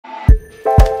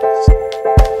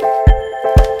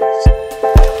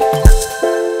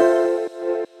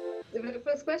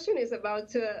question is about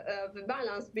the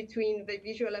balance between the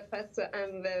visual effects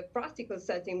and the practical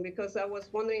setting, because I was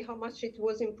wondering how much it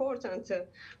was important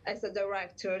as a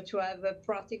director to have a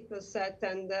practical set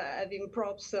and having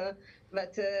props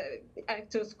that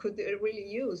actors could really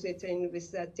use it in this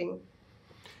setting.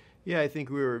 Yeah, I think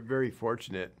we were very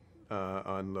fortunate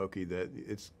on Loki that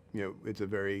it's a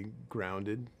very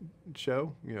grounded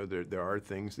show. There are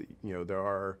things that there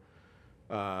are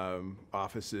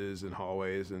offices and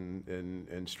hallways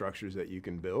and structures that you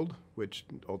can build, which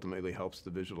ultimately helps the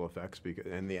visual effects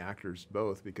and the actors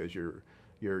both, because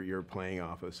you're playing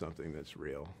off of something that's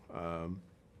real.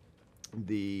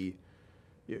 The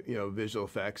visual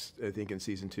effects, I think, in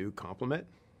season 2 complement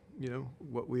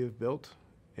what we have built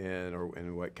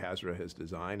and what Kazra has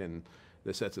designed, and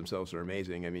the sets themselves are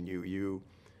amazing. I mean,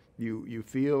 you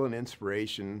feel an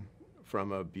inspiration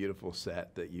from a beautiful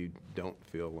set that you don't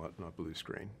feel on a blue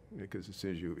screen, because as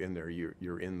soon as you're in there,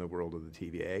 you're in the world of the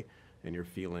TVA, and you're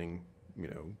feeling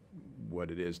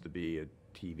what it is to be a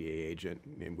TVA agent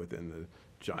within the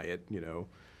giant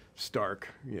stark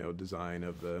design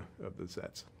of the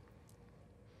sets.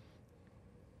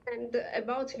 And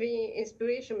about the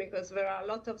inspiration, because there are a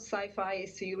lot of sci-fi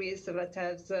series that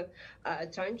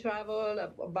have time travel,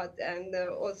 and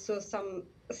also some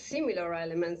similar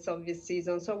elements of this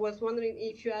season. So I was wondering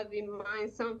if you have in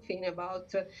mind something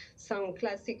about some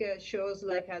classic shows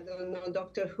like, I don't know,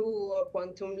 Doctor Who or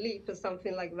Quantum Leap or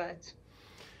something like that.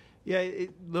 Yeah,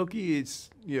 Loki is,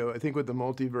 I think with the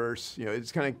multiverse,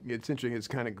 it's interesting. It's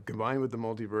kind of combined with the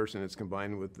multiverse, and it's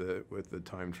combined with the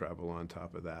time travel on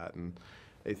top of that. And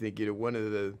I think one of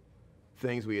the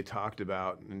things we had talked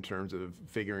about in terms of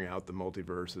figuring out the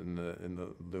multiverse and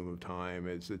the loom of time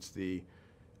it's the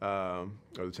or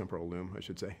the temporal loom, I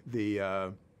should say.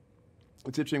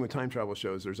 It's interesting with time travel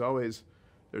shows. There's always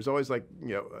like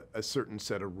a certain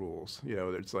set of rules.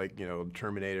 It's like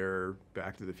Terminator,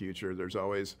 Back to the Future. There's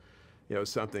always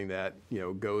something that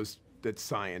that's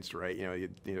science, right?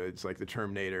 It's like the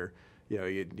Terminator.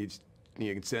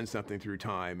 You can send something through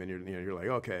time, and you're like,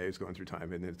 okay, it's going through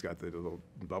time, and it's got the little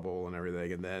bubble and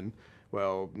everything, and then,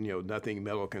 nothing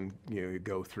metal can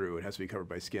go through. It has to be covered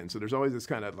by skin. So there's always this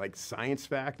kind of like science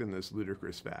fact and this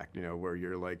ludicrous fact, where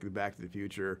you're like Back to the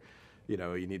Future,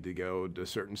 you need to go to a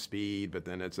certain speed, but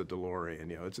then it's a DeLorean.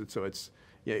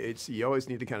 You always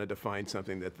need to kind of define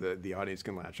something that the audience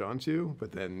can latch onto,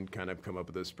 but then kind of come up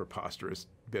with this preposterous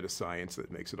bit of science that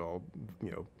makes it all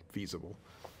feasible.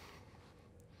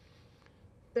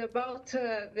 About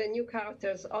the new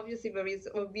characters, obviously there is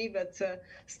Obi that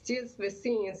steals the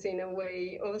scenes in a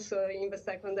way, also in the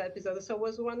second episode. So I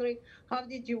was wondering, how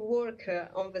did you work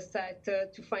on the set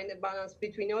to find a balance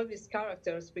between all these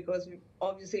characters? Because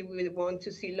obviously we want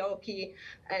to see Loki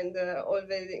and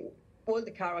all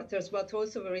the characters, but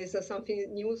also there is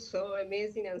something new, so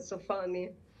amazing and so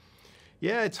funny.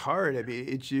 Yeah, it's hard. I mean,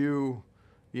 it's you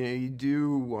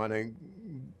do want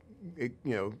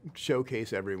to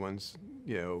showcase everyone's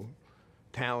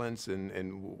talents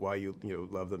and why you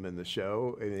love them in the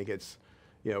show. I think it's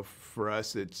for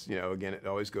us, it's again, it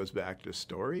always goes back to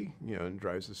story, and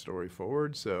drives the story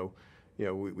forward. So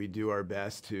we do our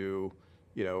best to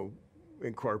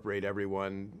incorporate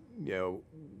everyone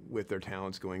with their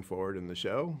talents going forward in the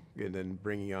show, and then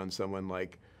bringing on someone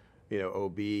like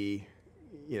OB.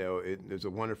 It's a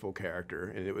wonderful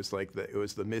character, and it was like it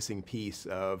was the missing piece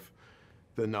of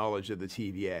the knowledge of the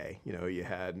TVA. You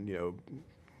had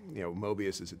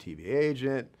Mobius is a TVA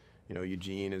agent.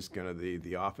 Eugene is kind of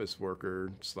the office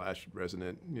worker /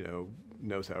 resident.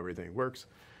 Knows how everything works.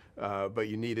 But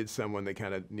you needed someone that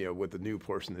kind of with the new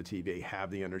portion of the TVA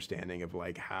have the understanding of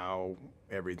like how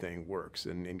everything works.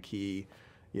 And Key,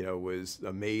 was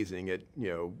amazing at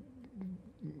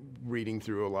reading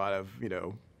through a lot of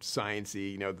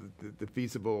sciencey, the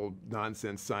feasible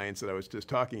nonsense science that I was just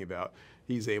talking about.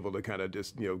 He's able to kind of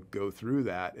just go through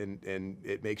that, and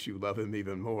it makes you love him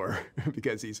even more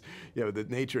because he's the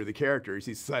nature of the character is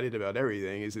he's excited about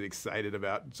everything. He's excited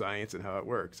about science and how it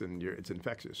works, and it's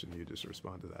infectious, and you just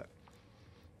respond to that.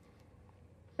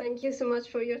 Thank you so much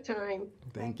for your time.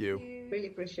 Thank you. Really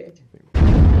appreciate it.